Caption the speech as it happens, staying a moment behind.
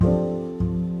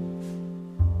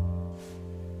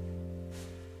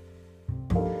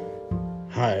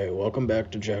Hi, welcome back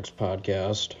to Jack's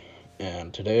podcast.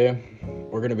 And today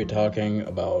we're going to be talking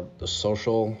about the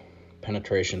social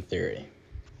penetration theory.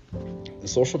 The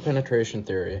social penetration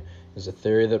theory is a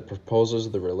theory that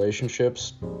proposes the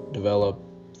relationships develop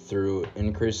through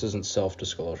increases in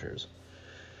self-disclosures.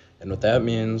 And what that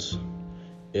means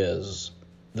is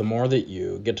the more that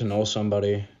you get to know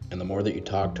somebody and the more that you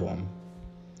talk to them,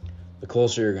 the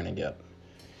closer you're going to get.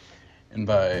 And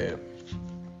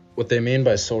what they mean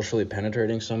by socially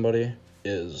penetrating somebody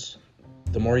is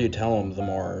the more you tell them, the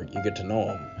more you get to know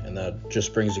them. And that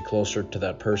just brings you closer to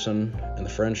that person and the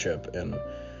friendship. And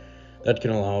that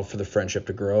can allow for the friendship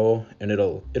to grow, and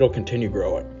it'll continue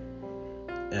growing.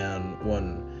 And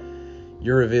when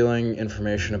you're revealing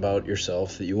information about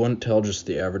yourself that you wouldn't tell just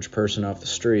the average person off the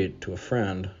street to a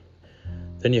friend,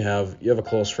 then you have a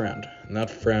close friend. And that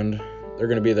friend, they're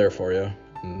going to be there for you.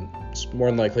 And it's more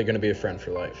than likely going to be a friend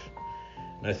for life.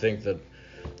 And I think that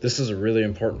this is a really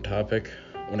important topic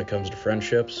when it comes to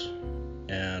friendships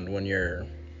and when you're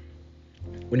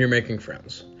making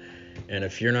friends. And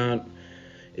if you're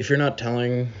not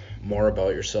telling more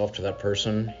about yourself to that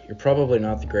person, you're probably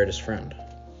not the greatest friend.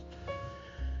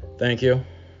 Thank you,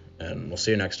 and we'll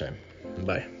see you next time.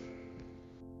 Bye.